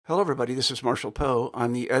Hello, everybody. This is Marshall Poe.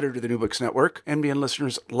 I'm the editor of the New Books Network. NBN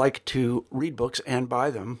listeners like to read books and buy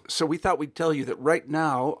them. So we thought we'd tell you that right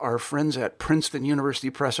now, our friends at Princeton University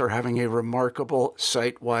Press are having a remarkable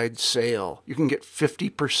site-wide sale. You can get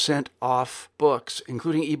 50% off books,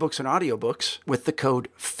 including ebooks and audiobooks, with the code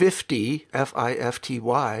 50,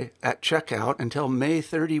 F-I-F-T-Y, at checkout until May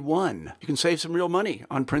 31. You can save some real money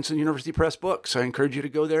on Princeton University Press books. I encourage you to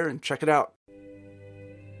go there and check it out.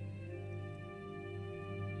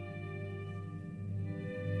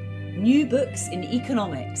 New Books in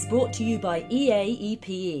Economics, brought to you by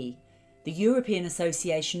EAEPE, the European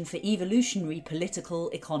Association for Evolutionary Political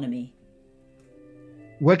Economy.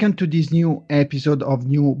 Welcome to this new episode of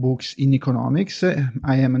New Books in Economics.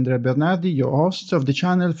 I am Andrea Bernardi, your host of the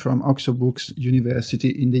channel from Oxford Brookes University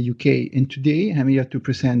in the UK. And today I'm here to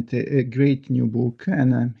present a great new book,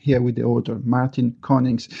 and I'm here with the author, Martin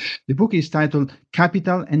Konings. The book is titled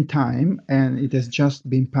Capital and Time, and it has just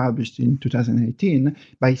been published in 2018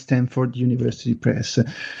 by Stanford University Press.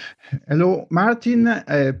 Hello, Martin.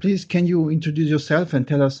 Please, can you introduce yourself and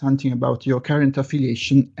tell us something about your current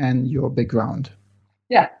affiliation and your background?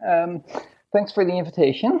 Yeah, thanks for the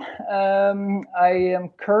invitation. I am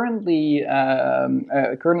currently I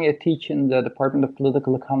teach in the Department of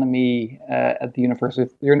Political Economy at the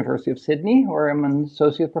University of Sydney, where I'm an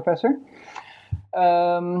associate professor.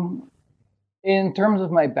 In terms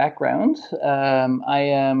of my background, I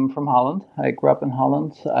am from Holland. I grew up in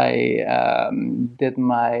Holland. I did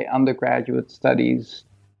my undergraduate studies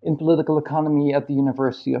in political economy at the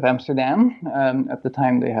University of Amsterdam. At the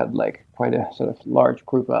time, they had quite a sort of large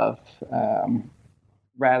group of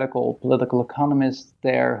radical political economists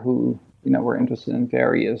there who, were interested in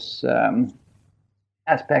various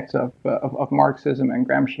aspects of Marxism and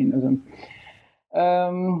Gramscianism.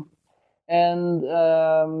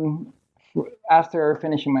 After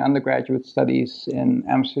finishing my undergraduate studies in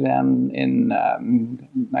Amsterdam in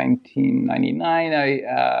 1999,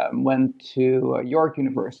 I went to York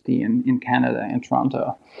University in Canada, in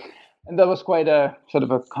Toronto. And that was quite a sort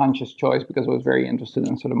of a conscious choice because I was very interested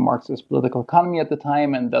in sort of Marxist political economy at the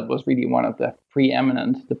time, and that was really one of the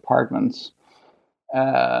preeminent departments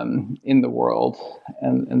in the world.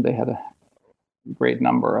 And they had a great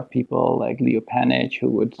number of people like Leo Panitch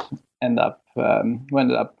who ended up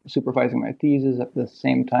supervising my thesis. At the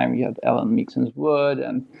same time, you had Ellen Meeksons-Wood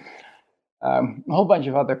and a whole bunch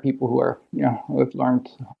of other people who I've learned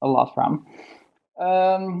a lot from.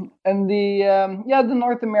 And the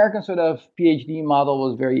North American sort of PhD model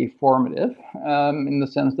was very formative in the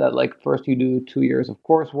sense that first you do 2 years of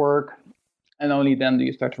coursework, and only then do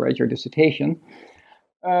you start to write your dissertation.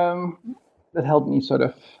 That helped me sort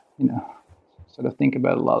of think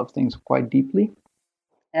about a lot of things quite deeply.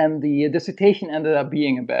 And the dissertation ended up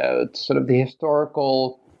being about sort of the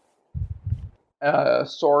historical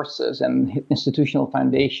sources and institutional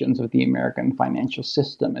foundations of the American financial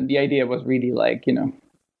system. And the idea was really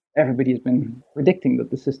everybody has been predicting that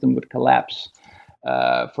the system would collapse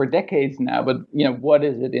for decades now. But, what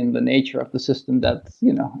is it in the nature of the system that,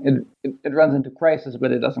 it runs into crisis,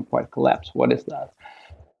 but it doesn't quite collapse? What is that?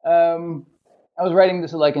 I was writing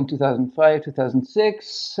this in 2005,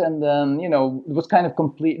 2006, and then, it was kind of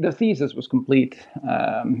complete. The thesis was complete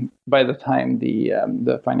by the time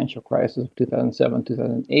the financial crisis of 2007,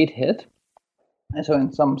 2008 hit. And so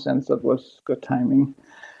in some sense, that was good timing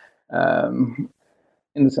in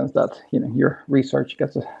the sense that, your research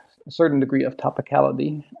gets a certain degree of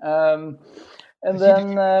topicality. And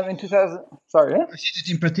then in 2000, sorry. Yeah? I see that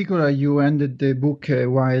in particular you ended the book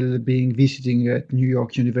while visiting at New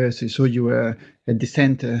York University, so you were at the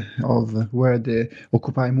center of where the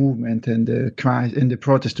Occupy movement and the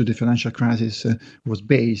protest to the financial crisis was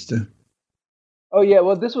based. Oh yeah,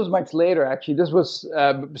 well this was much later actually. This was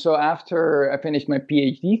so after I finished my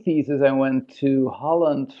PhD thesis, I went to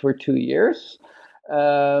Holland for 2 years.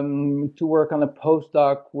 To work on a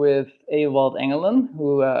postdoc with Ewald Engelen,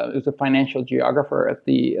 who is a financial geographer at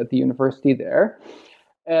the university there.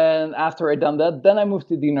 And after I'd done that, then I moved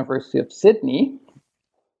to the University of Sydney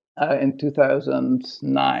in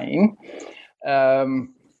 2009,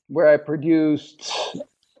 where I produced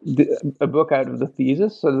a book out of the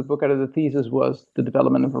thesis. So the book out of the thesis was The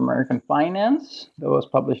Development of American Finance. That was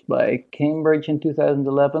published by Cambridge in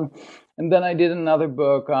 2011. And then I did another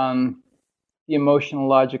book on The Emotional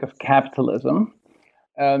Logic of Capitalism.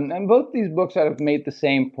 And both these books sort of made the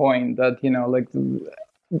same point that,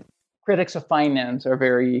 critics of finance are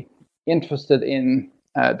very interested in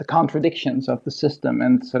the contradictions of the system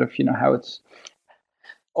and sort of, how it's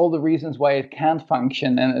all the reasons why it can't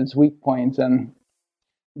function and its weak points. And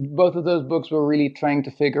both of those books were really trying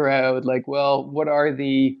to figure out, what are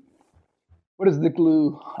the what is the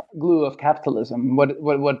glue of capitalism? What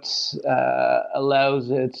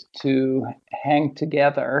allows it to hang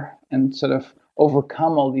together and sort of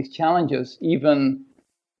overcome all these challenges, even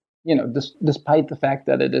despite the fact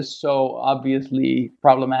that it is so obviously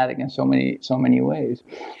problematic in so many ways.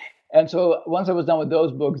 And so once I was done with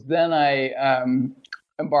those books, then I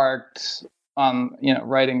embarked on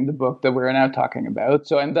writing the book that we're now talking about.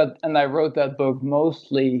 So and I wrote that book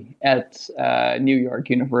mostly at New York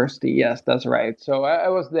University. Yes, that's right. So I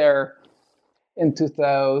was there in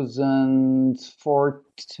 2004,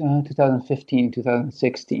 2015,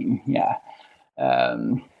 2016. Yeah.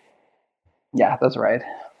 Yeah, that's right.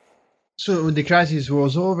 So the crisis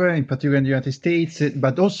was over, in particular in the United States,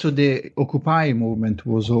 but also the Occupy movement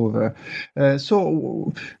was over. If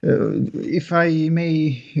I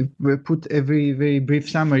may put a very, very brief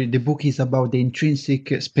summary, the book is about the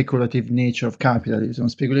intrinsic speculative nature of capitalism.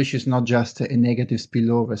 Speculation is not just a negative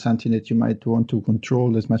spillover, something that you might want to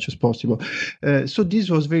control as much as possible. So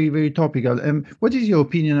this was very, very topical. What is your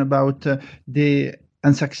opinion about the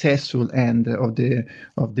unsuccessful end of the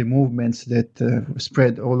movements that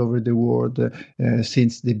spread all over the world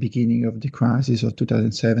since the beginning of the crisis of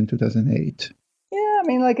 2007, 2008? Yeah, I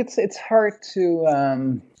mean, like it's hard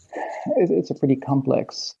to. It's a pretty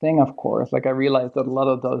complex thing, of course. Like I realized that a lot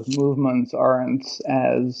of those movements aren't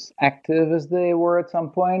as active as they were at some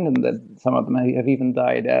point, and that some of them have even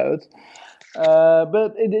died out.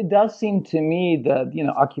 But it does seem to me that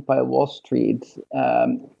Occupy Wall Street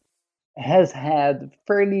has had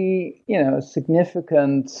fairly,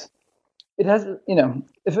 significant. It has,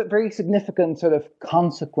 very significant sort of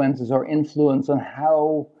consequences or influence on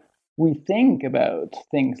how we think about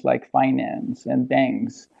things like finance and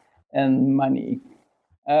banks and money.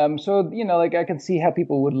 So, like I can see how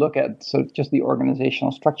people would look at sort of just the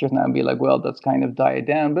organizational structures now and be like, well, that's kind of died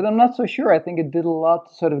down. But I'm not so sure. I think it did a lot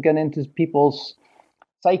to sort of get into people's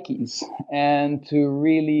psyches and to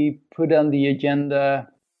really put on the agenda.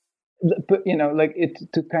 But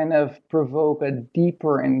to kind of provoke a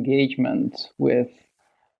deeper engagement with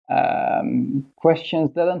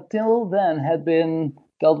questions that until then had been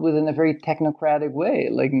dealt with in a very technocratic way.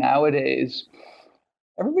 Like nowadays,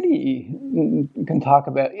 everybody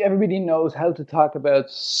knows how to talk about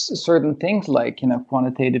certain things like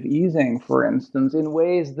quantitative easing, for instance, in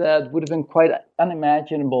ways that would have been quite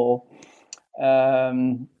unimaginable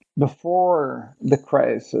before the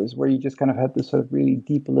crisis, where you just kind of had this sort of really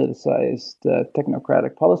depoliticized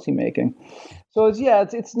technocratic policymaking. So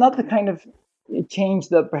it's not the kind of change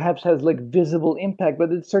that perhaps has like visible impact,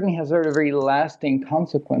 but it certainly has sort of very lasting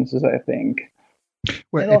consequences, I think.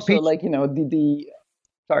 Well, and also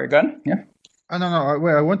sorry, go on. Yeah. No.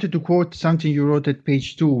 Well, I wanted to quote something you wrote at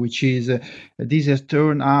page 2, which is, this has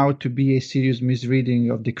turned out to be a serious misreading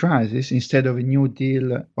of the crisis. Instead of a new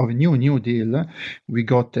deal, we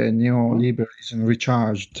got a neoliberalism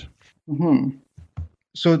recharged. Mm-hmm.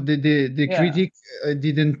 So the critique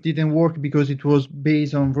didn't work because it was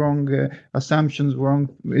based on wrong assumptions,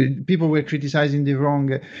 people were criticizing the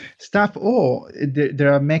wrong stuff, or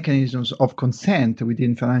there are mechanisms of consent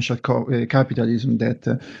within financial capitalism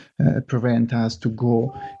that prevent us to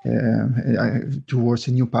go towards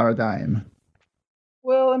a new paradigm.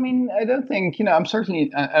 Well, I mean, I don't think, I'm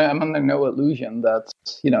under no illusion that,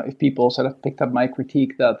 if people sort of picked up my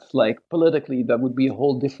critique, that's like politically, that would be a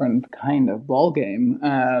whole different kind of ballgame.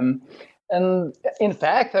 And in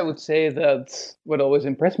fact, I would say that what always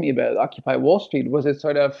impressed me about Occupy Wall Street was its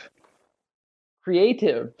sort of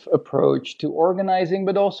creative approach to organizing,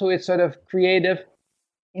 but also its sort of creative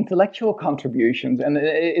intellectual contributions and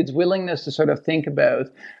its willingness to sort of think about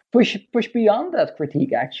push beyond that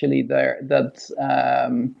critique actually that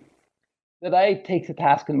I take to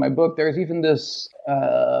task in my book. There's even this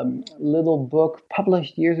little book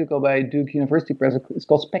published years ago by Duke University Press. It's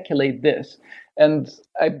called Speculate This. And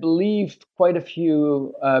I believe quite a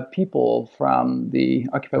few people from the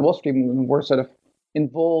Occupy Wall Street movement were sort of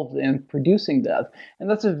involved in producing that. And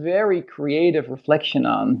that's a very creative reflection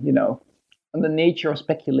on the nature of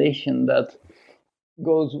speculation that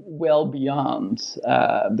goes well beyond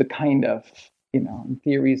the kind of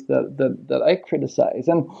theories that I criticize.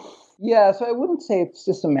 And so I wouldn't say it's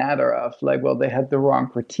just a matter of like, well, they had the wrong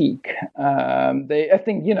critique. I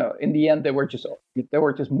think in the end there were just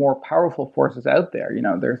more powerful forces out there.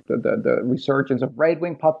 There's the resurgence of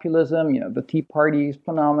right-wing populism. The Tea Party's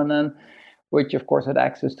phenomenon, which of course had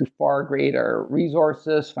access to far greater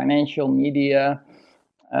resources, financial, media.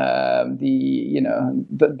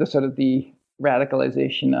 The sort of the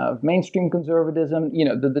radicalization of mainstream conservatism,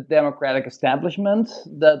 the democratic establishment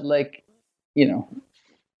that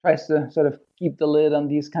tries to sort of keep the lid on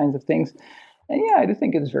these kinds of things. And yeah, I do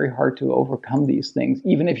think it's very hard to overcome these things,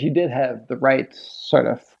 even if you did have the right sort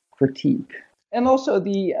of critique. And also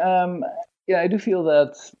I do feel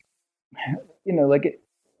that, like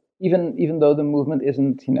even though the movement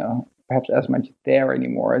isn't, perhaps as much there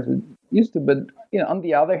anymore as it used to, but on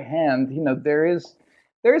the other hand, there is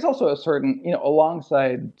also a certain,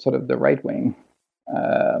 alongside sort of the right wing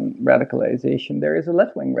radicalization, there is a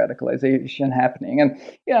left wing radicalization happening, and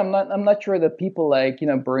I'm not sure that people like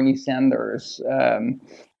Bernie Sanders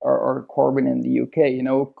or Corbyn in the UK,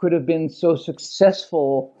 could have been so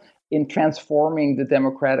successful in transforming the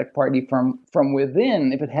Democratic Party from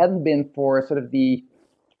within if it hadn't been for sort of the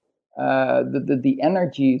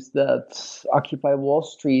energies that Occupy Wall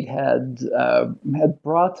Street had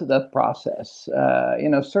brought to that process.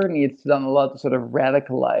 Certainly it's done a lot to sort of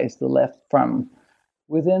radicalize the left from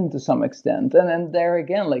within to some extent. And then there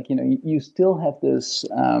again, like, you still have this,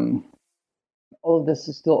 all of this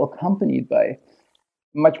is still accompanied by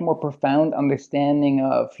much more profound understanding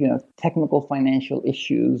of, technical financial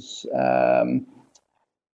issues, than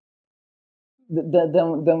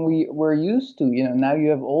we were used to. Now you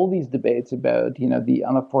have all these debates about, the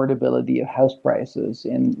unaffordability of house prices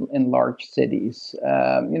in large cities.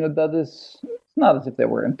 That is not as if they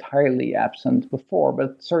were entirely absent before,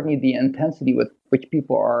 but certainly the intensity with which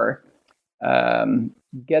people are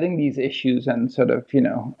getting these issues and sort of,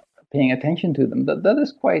 paying attention to them, that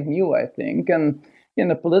is quite new, I think, and,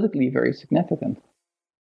 politically very significant.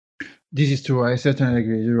 This is true. I certainly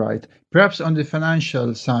agree. You're right. Perhaps on the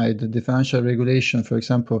financial side, the financial regulation, for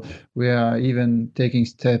example, we are even taking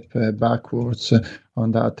step backwards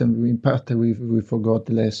on that, and in part we forgot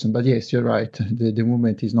the lesson. But yes, you're right. The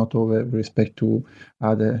movement is not over with respect to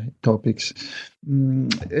other topics.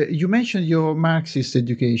 You mentioned your Marxist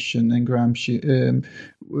education and Gramsci.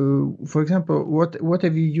 For example, what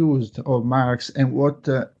have you used of Marx, and what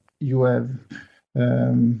you have?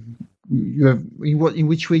 You have in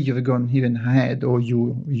which way you have gone even ahead, or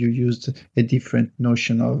you used a different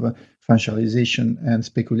notion of financialization and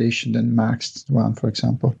speculation than Marx one, for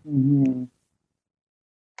example? Mm-hmm.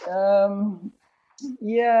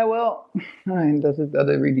 Yeah, well,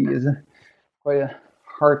 that really is quite a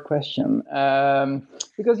hard question,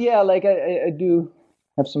 because like I do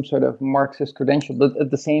have some sort of Marxist credential, but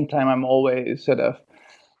at the same time I'm always sort of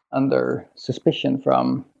under suspicion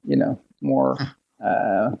from more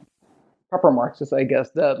proper Marxists, I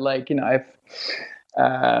guess, that I've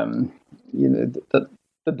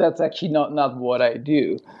that's actually not what I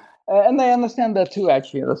do, and I understand that too.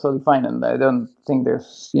 Actually, that's totally fine, and I don't think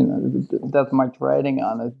there's that much writing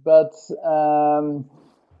on it. But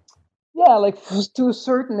to a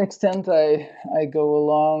certain extent, I go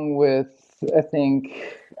along with, I think,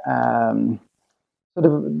 sort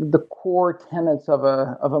of the core tenets of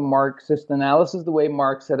a Marxist analysis, the way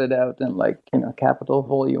Marx set it out in Capital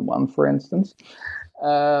Volume 1, for instance,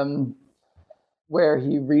 where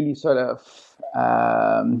he really sort of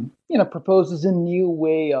proposes a new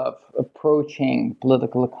way of approaching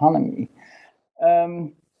political economy.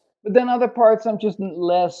 But then other parts I'm just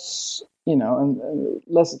less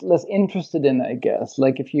less interested in, I guess.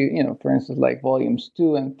 Like if you for instance, like volumes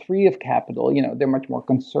 2 and 3 of Capital, they're much more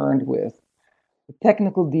concerned with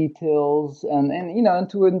technical details, and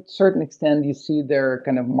to a certain extent you see their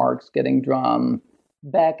kind of Marx getting drawn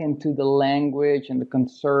back into the language and the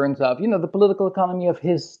concerns of the political economy of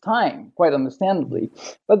his time, quite understandably.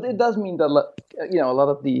 But it does mean that a lot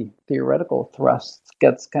of the theoretical thrust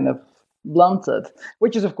gets kind of blunted,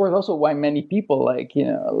 which is of course also why many people like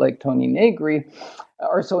Tony Negri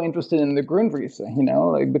are so interested in the Grundrisse,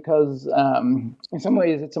 because in some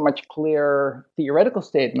ways it's a much clearer theoretical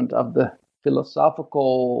statement of the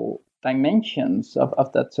philosophical dimensions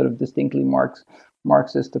of that sort of distinctly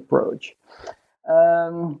Marxist approach.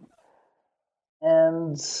 And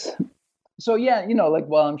so,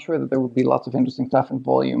 while I'm sure that there would be lots of interesting stuff in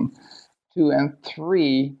volume 2 and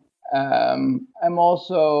 3, I'm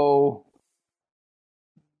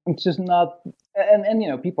just not,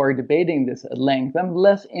 and people are debating this at length. I'm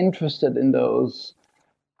less interested in those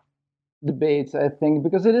debates, I think,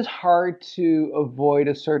 because it is hard to avoid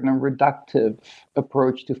a certain reductive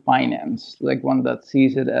approach to finance, like one that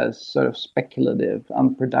sees it as sort of speculative,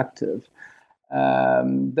 unproductive.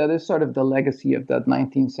 That is sort of the legacy of that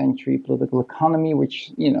 19th century political economy,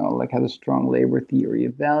 which, had a strong labor theory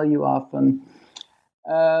of value often.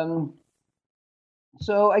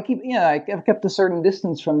 So I've kept a certain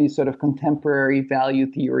distance from these sort of contemporary value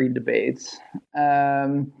theory debates.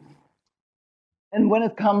 And when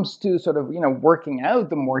it comes to sort of, working out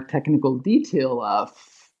the more technical detail of,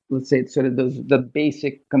 let's say, it's sort of the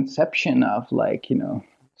basic conception of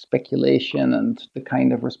speculation and the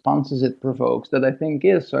kind of responses it provokes that I think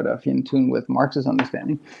is sort of in tune with Marx's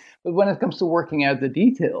understanding. But when it comes to working out the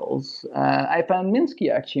details, I found Minsky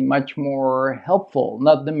actually much more helpful,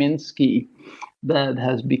 not the Minsky that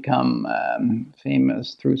has become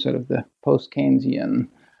famous through sort of the post-Keynesian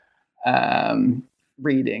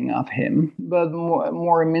reading of him, but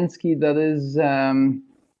more Minsky that is...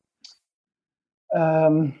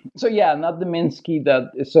 not the Minsky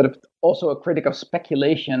that is sort of also a critic of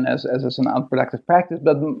speculation as an unproductive practice,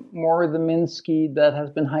 but more the Minsky that has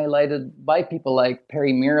been highlighted by people like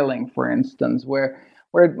Perry Meerling, for instance, where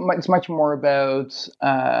it's much more about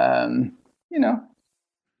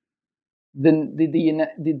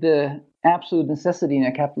the absolute necessity in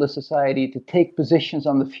a capitalist society to take positions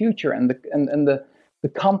on the future and the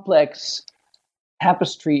complex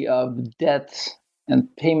tapestry of debt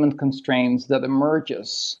and payment constraints that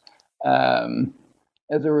emerges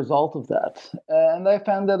as a result of that. And I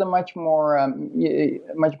found that a much more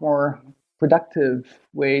productive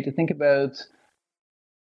way to think about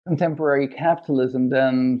contemporary capitalism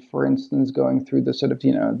than, for instance, going through the sort of,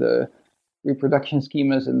 the reproduction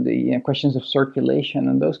schemas and the questions of circulation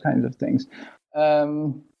and those kinds of things. I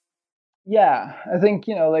think,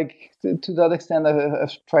 to that extent,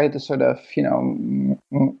 I've tried to sort of,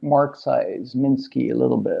 Marxize Minsky a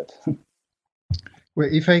little bit. Well,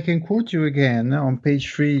 if I can quote you again, on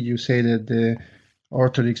page 3, you say that the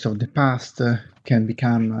orthodox of the past can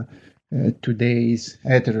become today's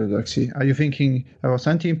heterodoxy. Are you thinking about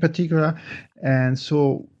something in particular? And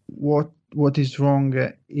so what is wrong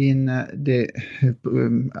in the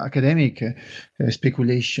academic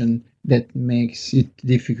speculation that makes it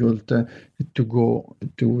difficult to go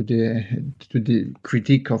to the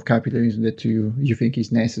critique of capitalism that you think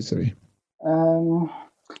is necessary?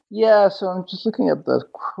 So I'm just looking at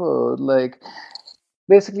that quote. Like,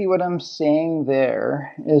 basically what I'm saying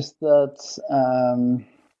there is that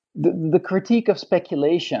the critique of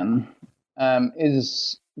speculation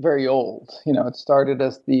is very old. It started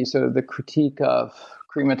as the sort of the critique of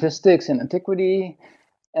crematistics in antiquity,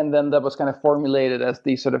 and then that was kind of formulated as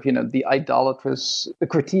the sort of the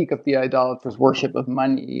critique of the idolatrous worship of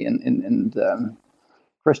money in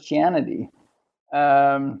Christianity,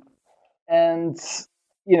 and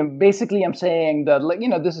basically I'm saying that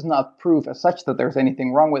this is not proof as such that there's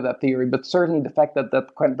anything wrong with that theory, but certainly the fact that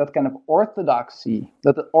kind of orthodoxy,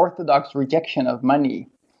 that the orthodox rejection of money,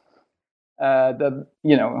 that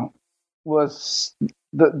was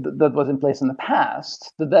in place in the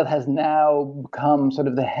past, that has now become sort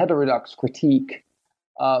of the heterodox critique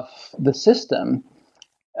of the system.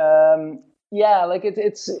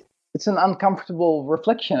 It's an uncomfortable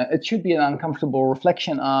reflection. It should be an uncomfortable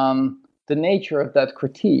reflection on the nature of that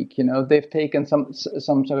critique. They've taken some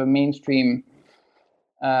sort of mainstream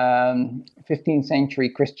 15th century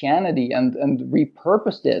Christianity and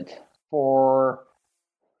repurposed it for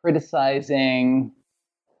criticizing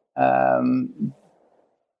the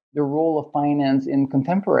role of finance in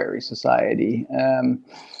contemporary society.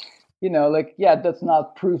 That's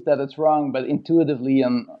not proof that it's wrong, but intuitively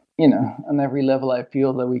on every level, I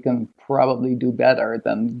feel that we can probably do better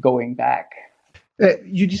than going back.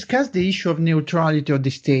 You discussed the issue of neutrality of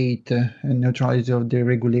the state and neutrality of the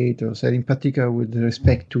regulators, and in particular with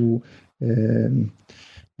respect to the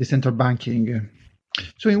central banking.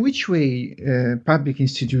 So in which way public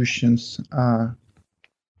institutions are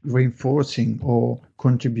reinforcing or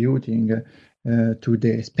contributing to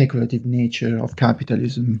the speculative nature of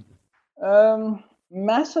capitalism?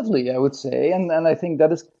 Massively, I would say. And I think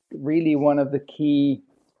that is really one of the key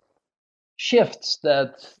shifts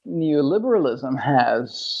that neoliberalism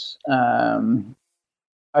has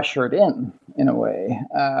ushered in a way.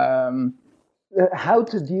 How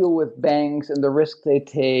to deal with banks and the risk they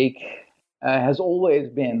take has always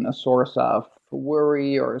been a source of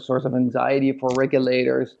worry or a source of anxiety for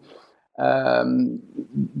regulators.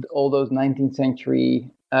 All those 19th century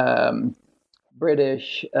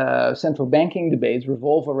British central banking debates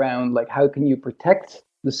revolve around how can you protect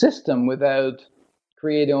the system without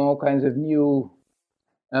creating all kinds of new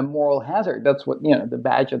moral hazard. That's what the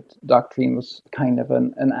Bagehot doctrine was kind of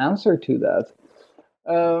an answer to that,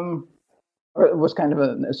 or it was kind of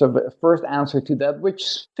a sort of a first answer to that,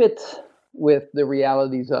 which fit with the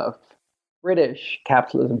realities of British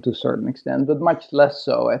capitalism to a certain extent, but much less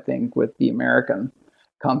so, I think, with the American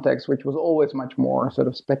context, which was always much more sort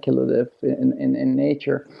of speculative in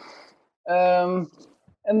nature. And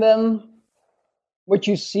then what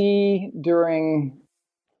you see during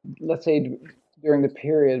the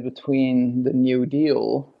period between the New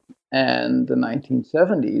Deal and the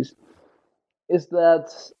 1970s is that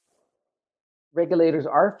regulators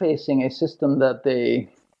are facing a system that they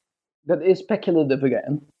that is speculative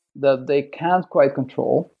again, that they can't quite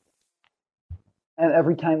control. And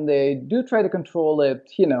every time they do try to control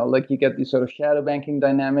it, like you get these sort of shadow banking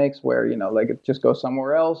dynamics where, like it just goes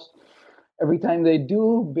somewhere else. Every time they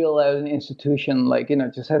do build out an institution, like, it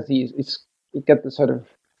just has you get the sort of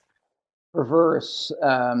perverse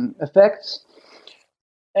effects.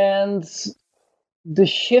 And the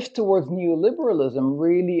shift towards neoliberalism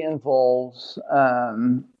really involves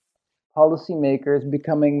policymakers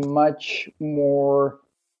becoming much more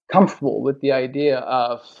comfortable with the idea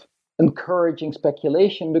of encouraging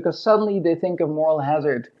speculation, because suddenly they think of moral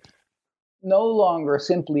hazard no longer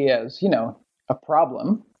simply as, a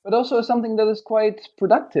problem, but also as something that is quite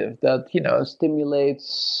productive, that,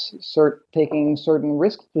 stimulates taking certain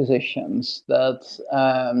risk positions, that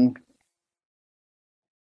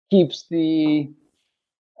keeps the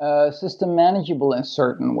system manageable in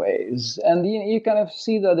certain ways. And you kind of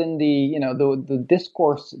see that in the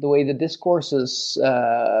discourse, the way the discourses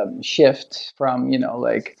shift from,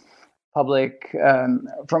 like public,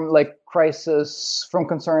 from like crisis, from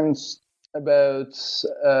concerns about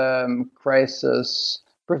crisis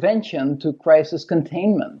prevention to crisis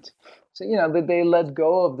containment. So, that they let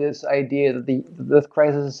go of this idea that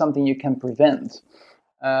crisis is something you can prevent.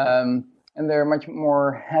 And they're much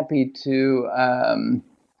more happy to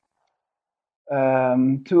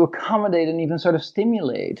accommodate and even sort of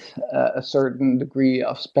stimulate a certain degree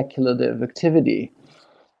of speculative activity.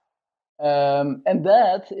 And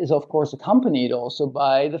that is, of course, accompanied also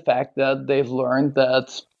by the fact that they've learned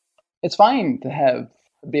that it's fine to have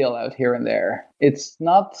a bailout here and there. It's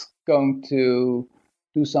not going to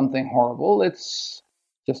do something horrible. It's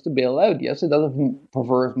just a bailout. Yes, it does have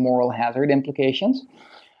perverse moral hazard implications.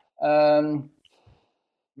 But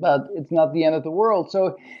it's not the end of the world.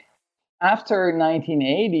 So after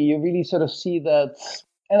 1980, you really sort of see that,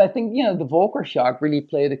 and I think, the Volcker shock really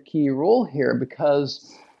played a key role here,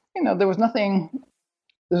 because, there was nothing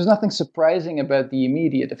surprising about the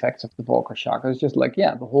immediate effects of the Volcker shock. It was just like,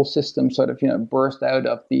 the whole system sort of, burst out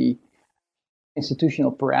of the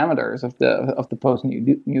institutional parameters of the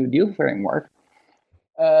post-New Deal framework.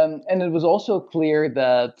 And it was also clear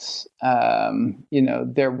that,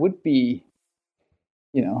 there would be,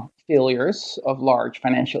 failures of large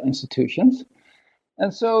financial institutions.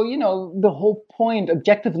 And so, the whole point,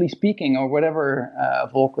 objectively speaking, or whatever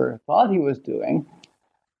Volcker thought he was doing,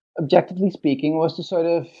 objectively speaking, was to sort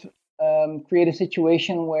of create a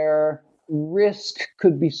situation where risk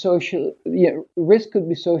could be socialized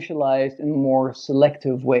in more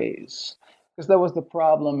selective ways. Because that was the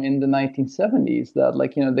problem in the 1970s, that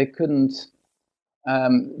they couldn't.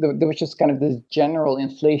 There was just kind of this general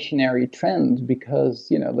inflationary trend, because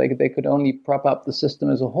they could only prop up the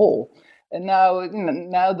system as a whole. And now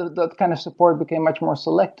that kind of support became much more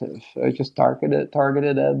selective, just targeted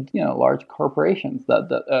at large corporations,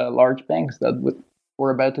 that large banks that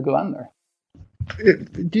were about to go under.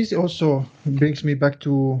 This also brings me back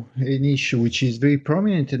to an issue which is very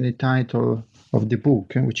prominent in the title of the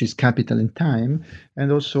book, which is Capital and Time,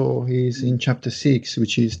 and also is in chapter 6,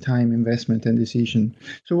 which is Time, Investment and Decision.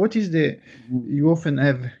 So what is you often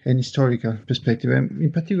have an historical perspective, and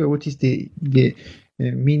in particular, what is the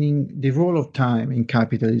meaning, the role of time in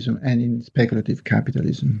capitalism and in speculative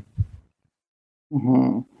capitalism?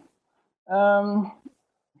 Mm-hmm.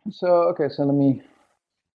 So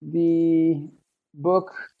the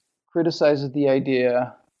book criticizes the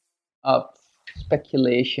idea of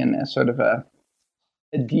speculation as sort of a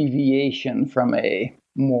deviation from a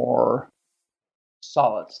more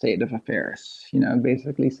solid state of affairs.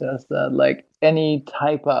 Basically says that any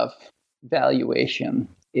type of valuation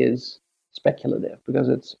is speculative because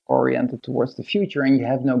it's oriented towards the future and you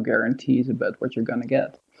have no guarantees about what you're going to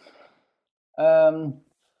get.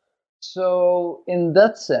 So in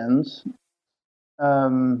that sense,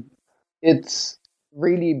 it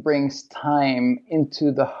really brings time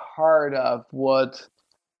into the heart of what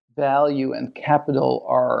value and capital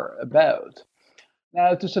are about.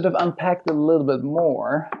 Now, to sort of unpack it a little bit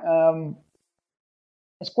more,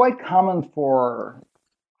 it's quite common for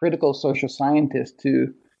critical social scientists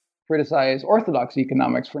to criticize orthodox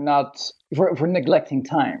economics for neglecting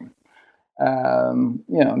time.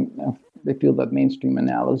 They feel that mainstream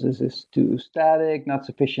analysis is too static, not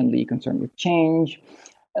sufficiently concerned with change,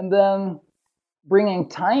 and then bringing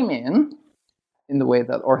time in the way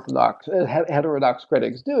that heterodox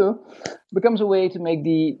critics do, becomes a way to make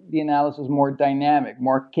the analysis more dynamic,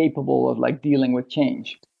 more capable of dealing with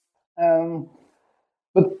change.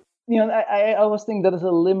 But I always think that is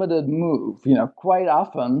a limited move. Quite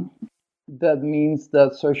often that means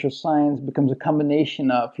that social science becomes a combination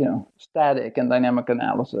of static and dynamic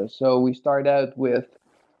analysis. So we start out with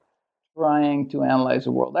trying to analyze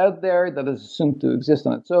the world out there that is assumed to exist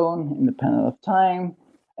on its own, independent of time.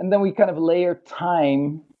 And then we kind of layer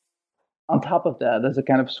time on top of that as a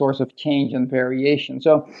kind of source of change and variation.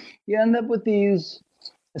 So you end up with these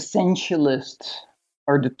essentialist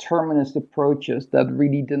or determinist approaches that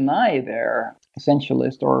really deny their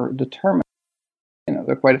essentialist or determinist. There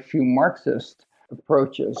are quite a few Marxist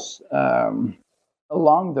approaches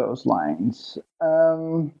along those lines.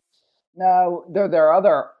 Now, there are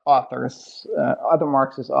other authors, other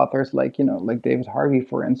Marxist authors, like David Harvey,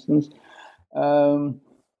 for instance,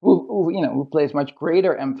 who place much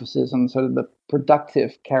greater emphasis on sort of the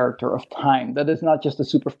productive character of time. That is not just a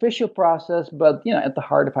superficial process, but at the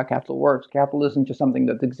heart of how capital works. Capital isn't just something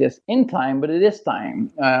that exists in time, but it is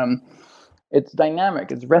time. It's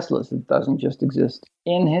dynamic. It's restless. It doesn't just exist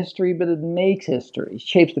in history, but it makes history,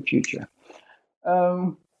 shapes the future.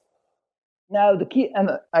 Now, the key,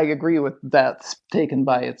 and I agree with that taken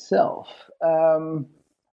by itself,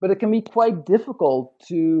 but it can be quite difficult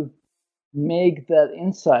to make that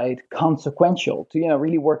insight consequential, to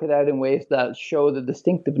really work it out in ways that show the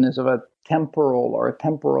distinctiveness of a temporal or a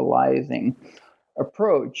temporalizing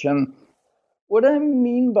approach. And what I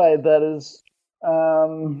mean by that is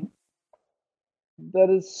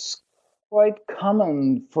quite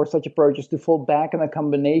common for such approaches to fall back on a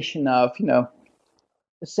combination of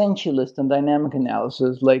essentialist and dynamic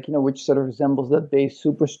analysis, which sort of resembles that base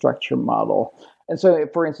superstructure model. And so,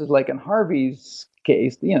 for instance, like in Harvey's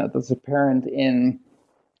case, that's apparent in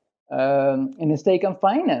his take on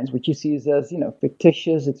finance, which he sees as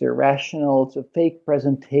fictitious, it's irrational, it's a fake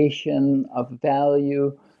presentation of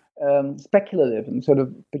value, speculative in sort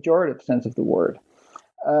of pejorative sense of the word.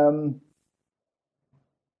 And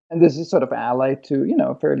this is sort of allied to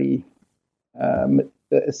a fairly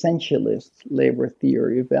essentialist labor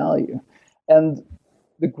theory of value. And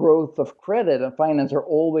the growth of credit and finance are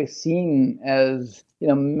always seen as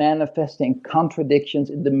manifesting contradictions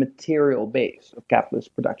in the material base of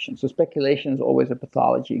capitalist production. So speculation is always a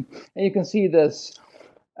pathology, and you can see this.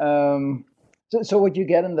 So what you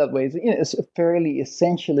get in that way is a fairly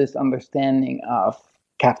essentialist understanding of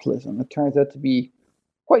capitalism. It turns out to be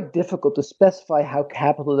quite difficult to specify how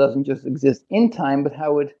capital doesn't just exist in time, but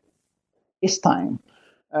how it is time.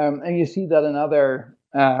 And you see that in other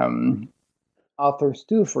authors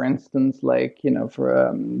too, for instance,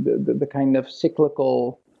 for the kind of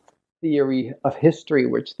cyclical theory of history,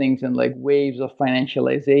 which thinks in waves of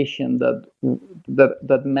financialization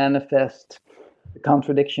that manifest the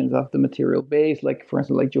contradictions of the material base. For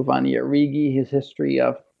instance, Giovanni Arrighi, his history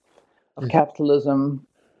of capitalism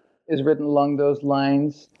is written along those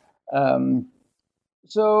lines.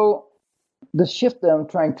 So the shift that I'm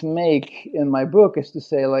trying to make in my book is to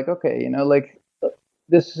say,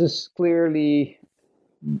 this is clearly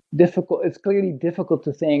difficult. It's clearly difficult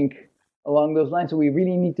to think along those lines. So we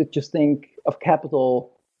really need to just think of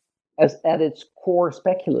capital as at its core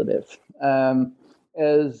speculative,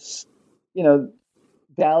 as the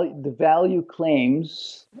value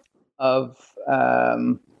claims of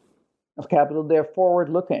capital. They're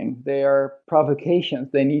forward-looking. They are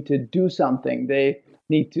provocations. They need to do something. They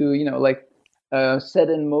need to set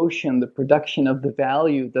in motion the production of the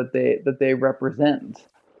value that they represent.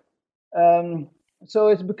 So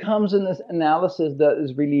it becomes an analysis that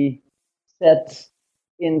is really set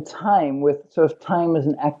in time, with sort of time as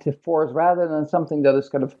an active force, rather than something that is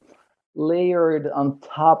kind of layered on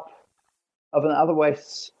top of an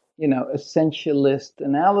otherwise, essentialist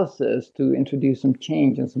analysis to introduce some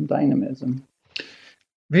change and some dynamism.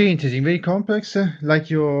 Very interesting, very complex. Like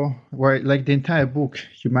the entire book,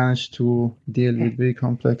 you managed to deal with very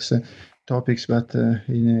complex topics, but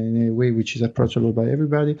in a way which is approachable by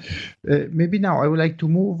everybody. Maybe now I would like to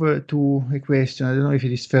move to a question. I don't know if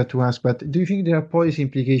it is fair to ask, but do you think there are policy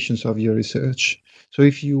implications of your research? So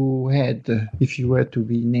if you were to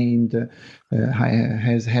be named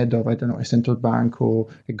as head of, a central bank or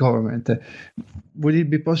a government, would it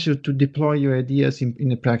be possible to deploy your ideas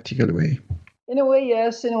in a practical way? In a way,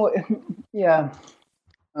 yes. In a way, yeah.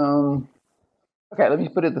 Okay, let me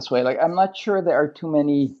put it this way. I'm not sure there are too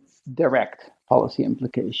many direct policy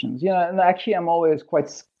implications. And actually, I'm always quite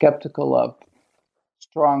skeptical of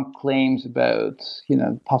strong claims about,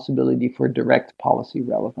 possibility for direct policy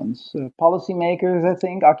relevance. Policymakers, I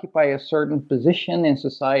think, occupy a certain position in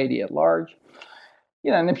society at large.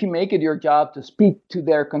 And if you make it your job to speak to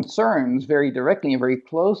their concerns very directly and very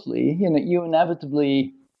closely, you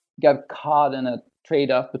inevitably get caught in a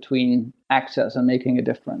trade-off between access and making a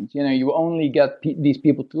difference. You only get these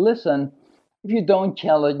people to listen if you don't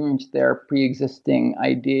challenge their pre-existing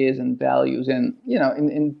ideas and values in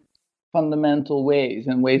fundamental ways,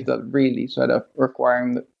 in ways that really sort of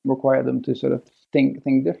require them to sort of think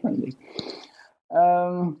differently.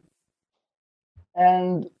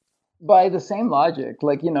 And by the same logic,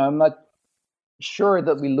 like, I'm not sure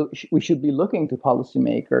that we should be looking to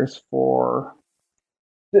policymakers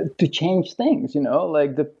to change things.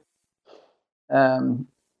 Like the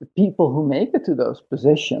people who make it to those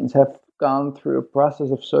positions have gone through a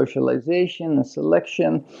process of socialization and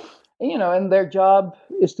selection, and their job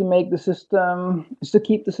is to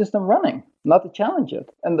keep the system running, not to challenge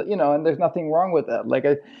it. And and there's nothing wrong with that. Like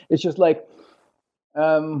it's just like,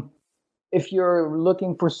 if you're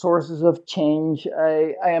looking for sources of change,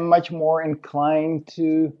 I am much more inclined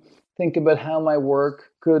to think about how my work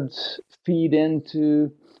could feed into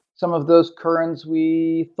some of those currents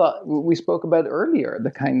we spoke about earlier,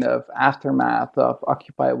 the kind of aftermath of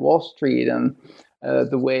Occupy Wall Street and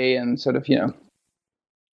the way, and sort of,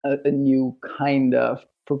 a new kind of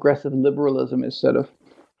progressive liberalism is sort of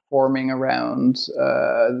forming around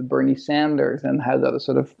Bernie Sanders, and how that is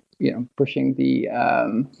sort of, pushing the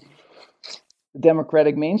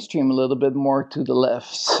Democratic mainstream a little bit more to the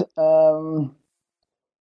left.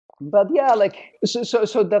 But yeah, like,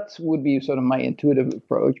 so that would be sort of my intuitive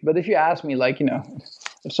approach. But if you ask me, like,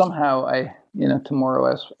 if somehow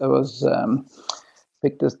tomorrow I was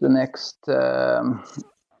picked as the next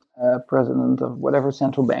president of whatever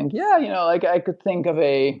central bank, like I could think of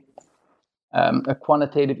a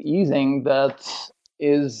quantitative easing that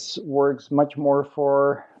works much more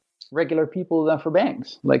for regular people than for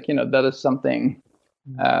banks. Like, that is something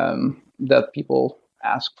that people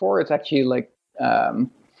ask for. It's actually like,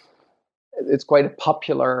 it's quite a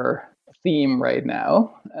popular theme right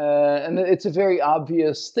now, and it's a very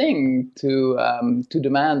obvious thing to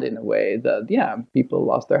demand, in a way that people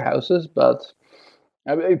lost their houses, but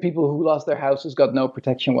people who lost their houses got no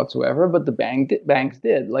protection whatsoever, but the banks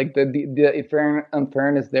did. Like the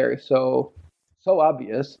unfairness there is so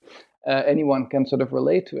obvious, anyone can sort of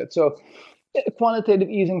relate to it. So quantitative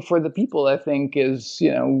easing for the people, I think,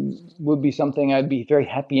 would be something I'd be very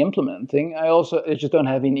happy implementing. I just don't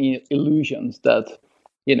have any illusions that,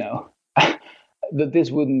 that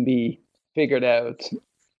this wouldn't be figured out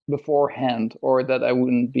beforehand, or that I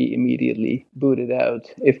wouldn't be immediately booted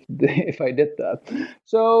out if I did that.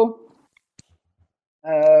 So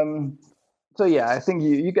yeah, I think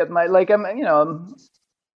you get my, like, I'm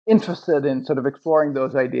interested in sort of exploring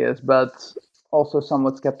those ideas, but also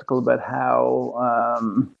somewhat skeptical about how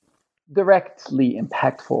directly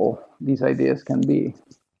impactful these ideas can be.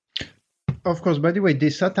 Of course. By the way, the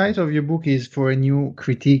subtitle of your book is For a New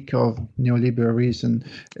Critique of Neoliberalism.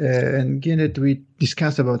 And given that we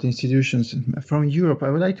discussed about institutions from Europe, I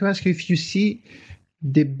would like to ask you if you see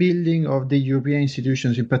the building of the European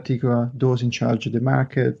institutions, in particular those in charge of the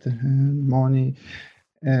market, money,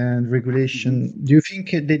 and regulation, do you think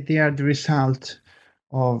that they are the result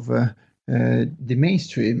of the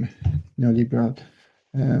mainstream neoliberal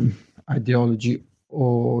ideology,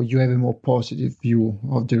 or you have a more positive view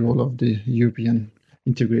of the role of the European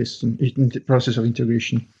integration, in the process of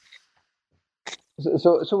integration?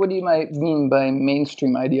 So what do you mean by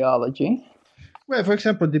mainstream ideology? Well, for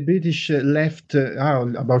example, the British left are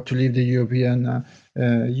about to leave the European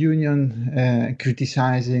Union,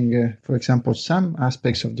 criticizing, for example, some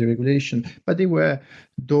aspects of the regulation, but they were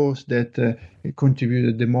those that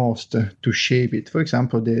contributed the most to shape it. For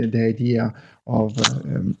example, the idea of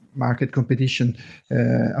market competition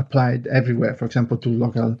applied everywhere, for example, to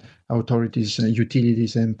local authorities,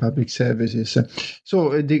 utilities, and public services.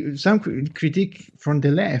 So some critique from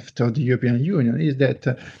the left of the European Union is that,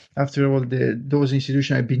 after all, those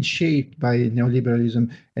institutions have been shaped by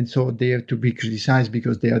neoliberalism, and so they have to be criticized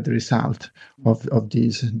because they are the result of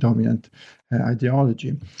this dominant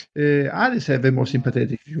ideology. Others have a more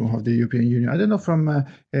sympathetic view of the European Union. I don't know, from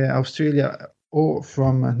Australia or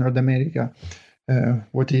from North America,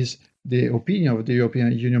 what is the opinion of the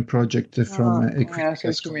European Union project from a critical I see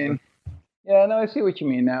what you mean. Yeah, no, I see what you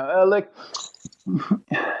mean now. Like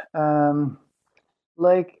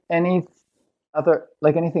anything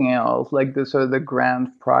else, like the sort of the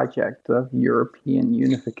grand project of European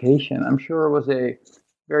unification, I'm sure it was a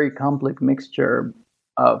very complex mixture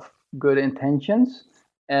of good intentions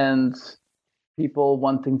and people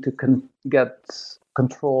wanting to get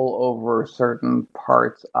control over certain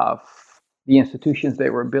parts of the institutions they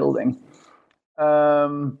were building.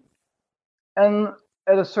 And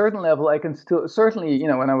at a certain level, I can still, certainly,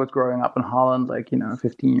 when I was growing up in Holland,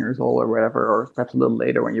 15 years old or whatever, or perhaps a little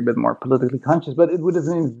later when you're a bit more politically conscious, but it would have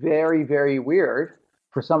been very, very weird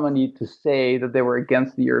for somebody to say that they were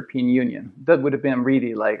against the European Union. That would have been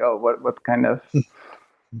really like, oh, what kind of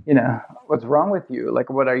what's wrong with you? Like,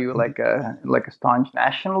 what are you, like a staunch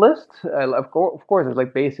nationalist? Of course, there's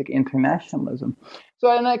like basic internationalism. So,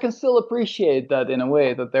 and I can still appreciate that in a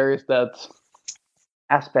way, that there is that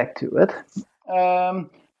aspect to it.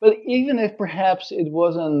 But even if perhaps it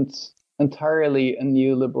wasn't entirely a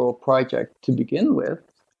neoliberal project to begin with,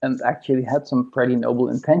 and actually had some pretty noble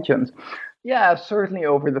intentions, yeah, certainly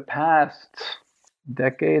over the past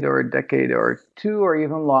decade or two or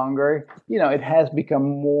even longer, it has become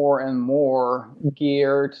more and more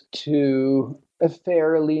geared to a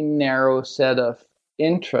fairly narrow set of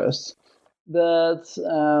interests that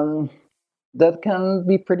can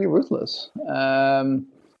be pretty ruthless.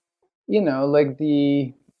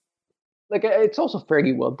 It's also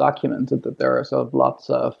fairly well documented that there are sort of lots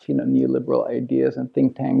of neoliberal ideas and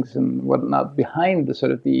think tanks and whatnot behind the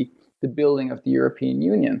sort of the building of the European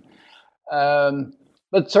Union.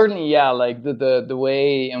 But certainly, yeah, like the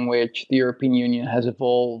way in which the European Union has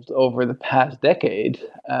evolved over the past decade,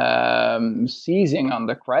 seizing on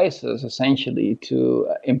the crisis essentially to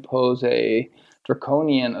impose a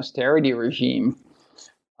draconian austerity regime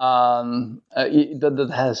that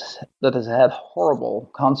has had horrible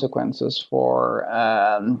consequences for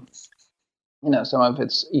some of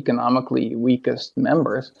its economically weakest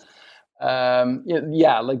members.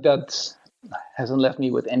 That hasn't left me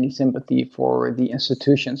with any sympathy for the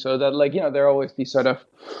institution. So that, there are always these sort of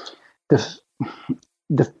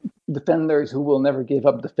defenders who will never give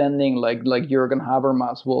up defending, like Jürgen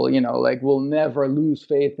Habermas will never lose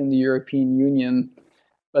faith in the European Union.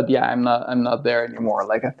 But yeah, I'm not there anymore.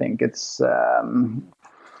 Like, I think it's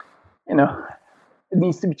it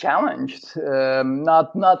needs to be challenged,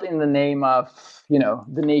 not in the name of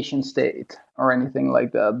the nation state or anything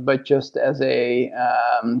like that, but just as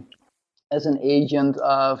an agent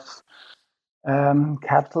of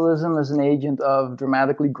capitalism, as an agent of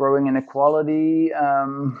dramatically growing inequality,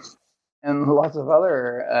 and lots of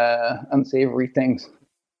other unsavory things.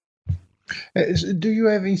 Do you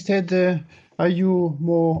have instead? Are you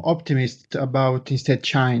more optimistic about instead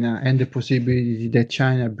China and the possibility that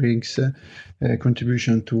China brings a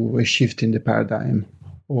contribution to a shift in the paradigm,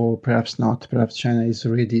 or perhaps not? Perhaps China is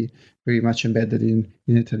already very much embedded in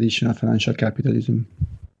a traditional financial capitalism.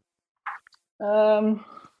 I'm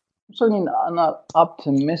certainly not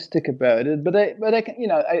optimistic about it, but I can,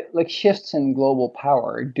 like shifts in global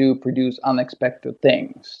power do produce unexpected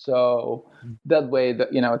things. So that way, that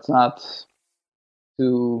it's not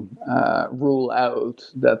to rule out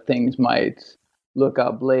that things might look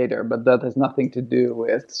up later, but that has nothing to do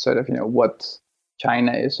with sort of what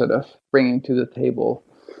China is sort of bringing to the table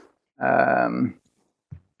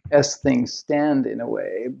as things stand in a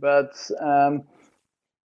way. But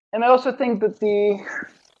and I also think that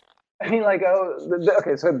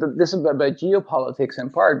this is about geopolitics in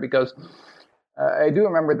part, because I do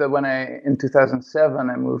remember that when in 2007,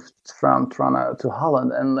 I moved from Toronto to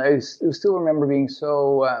Holland, and I still remember being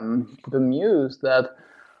so bemused that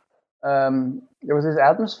there was this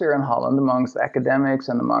atmosphere in Holland amongst academics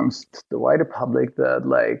and amongst the wider public that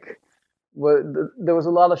there was a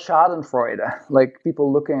lot of Schadenfreude, like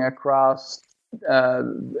people looking across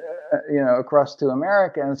to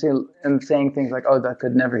America and saying things like, "Oh, that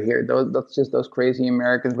could never hear. That's just those crazy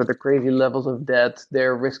Americans with their crazy levels of debt.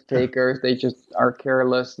 They're risk takers. They just are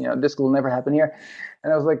careless. This will never happen here."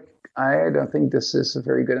 And I was like, I don't think this is a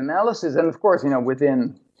very good analysis. And of course,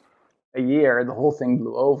 within a year, the whole thing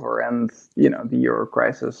blew over, and the euro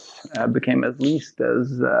crisis became at least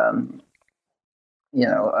as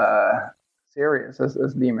serious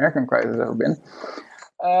as the American crisis has ever been.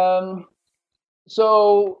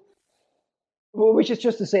 So, which is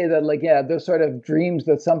just to say that, those sort of dreams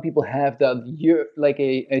that some people have that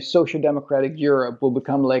a social democratic Europe will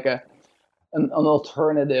become like an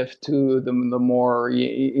alternative to the more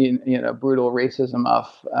brutal racism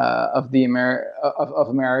of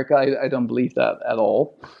America. I don't believe that at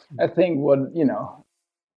all. I think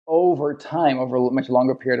over time, over a much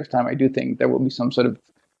longer period of time, I do think there will be some sort of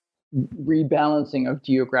rebalancing of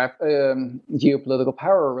geopolitical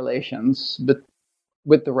power relations, but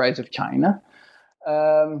with the rise of China.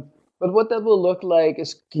 But what that will look like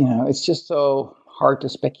is, it's just so hard to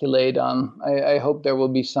speculate on. I hope there will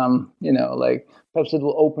be some, perhaps it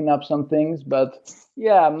will open up some things, but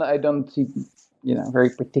yeah, I don't see, very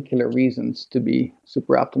particular reasons to be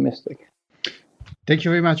super optimistic. Thank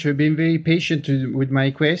you very much. You've been very patient with my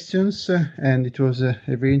questions, and it was a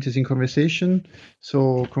very interesting conversation.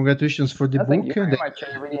 So congratulations for the book. Thank you very much.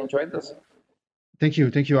 I really enjoyed this. Thank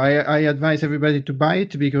you. I advise everybody to buy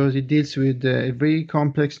it because it deals with a very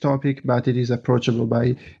complex topic, but it is approachable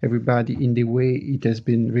by everybody in the way it has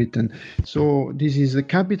been written. So this is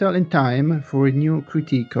Capital and Time for a New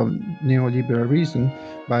Critique of Neoliberal Reason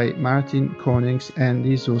by Martin Konings, and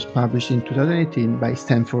this was published in 2018 by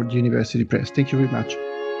Stanford University Press. Thank you very much.